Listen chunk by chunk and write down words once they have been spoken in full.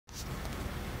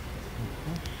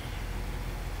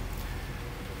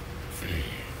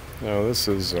No, this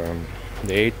is the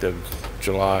 8th of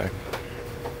July.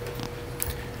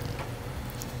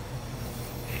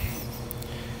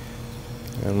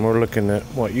 And we're looking at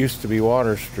what used to be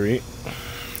Water Street,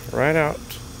 right out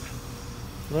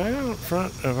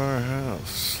front of our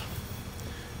house.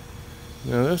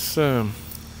 Now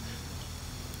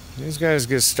these guys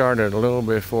get started a little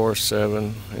before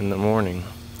 7 in the morning,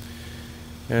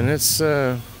 and it's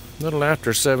a little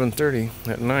after 7:30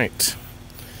 at night,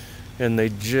 and they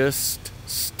just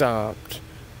stopped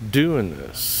doing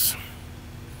this.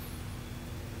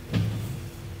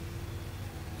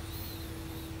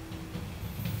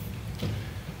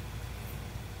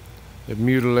 They've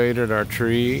mutilated our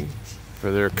tree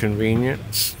for their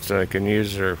convenience, so they can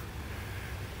use their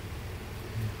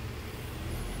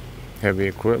heavy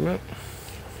equipment,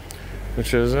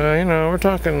 which is, we're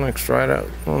talking like right out.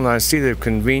 Well, I see they've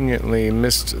conveniently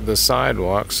missed the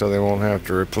sidewalk, so they won't have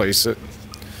to replace it.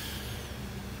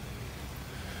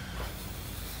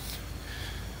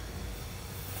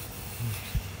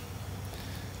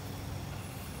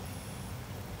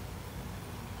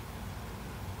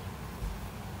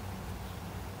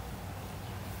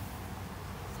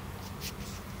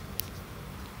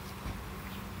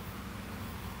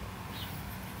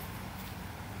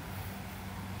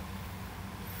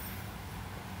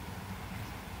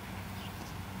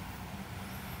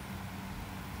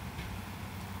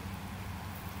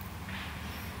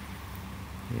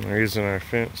 They're using our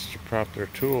fence to prop their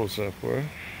tools up with.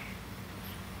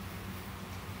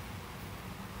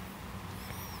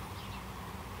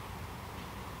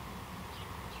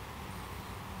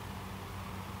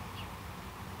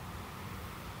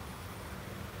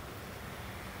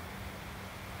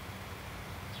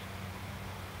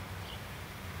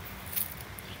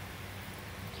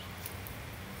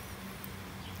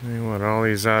 You want all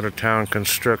these out-of-town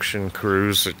construction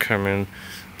crews that come in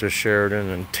to Sheridan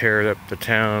and tear up the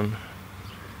town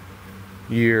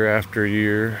year after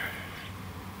year.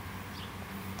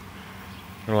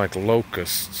 They're like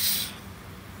locusts.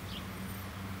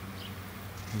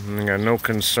 And they got no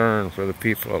concern for the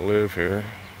people that live here.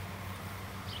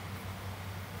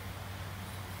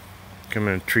 Come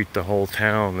in and treat the whole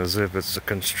town as if it's a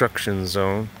construction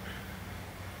zone.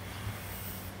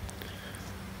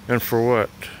 And for what?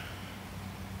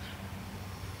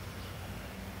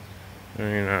 I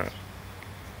mean,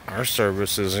 our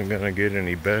service isn't going to get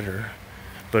any better,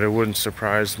 but it wouldn't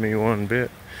surprise me one bit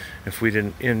if we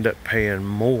didn't end up paying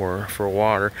more for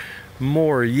water.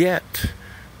 More yet.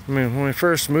 I mean, when we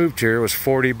first moved here, it was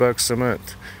 $40 a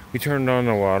month. We turned on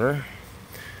the water,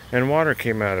 and water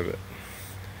came out of it.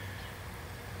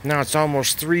 Now it's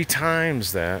almost 3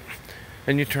 times that,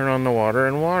 and you turn on the water,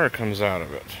 and water comes out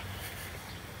of it.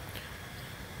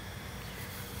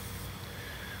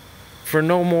 For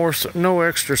no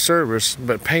extra service,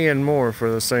 but paying more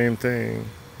for the same thing.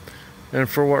 And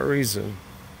for what reason?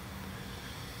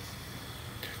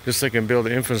 Just so they can build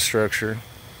infrastructure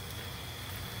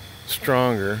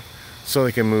stronger, so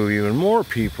they can move even more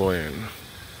people in.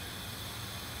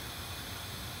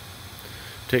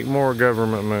 Take more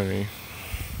government money.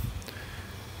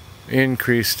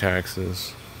 Increase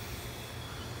taxes.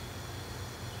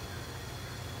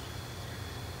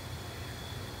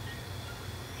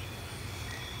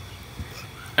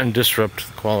 And disrupt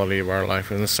the quality of our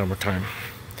life in the summertime.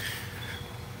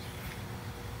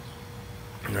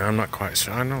 No, I'm not quite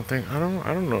sure. I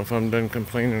don't know if I'm done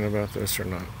complaining about this or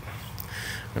not.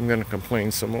 I'm gonna complain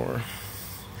some more.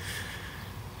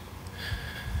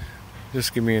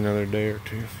 Just give me another day or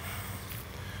two.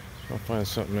 I'll find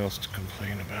something else to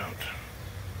complain about.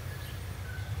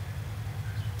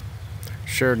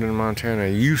 Sheridan, Montana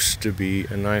used to be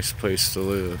a nice place to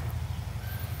live.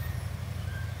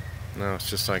 Now it's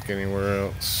just like anywhere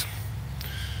else.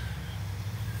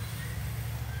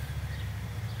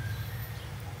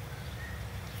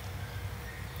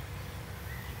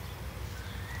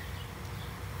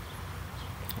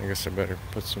 I guess I better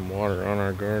put some water on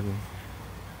our garden.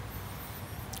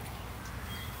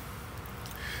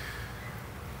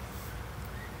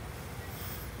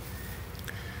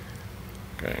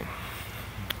 Okay.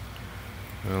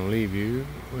 I'll leave you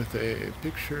with a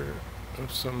picture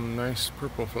of some nice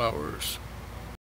purple flowers.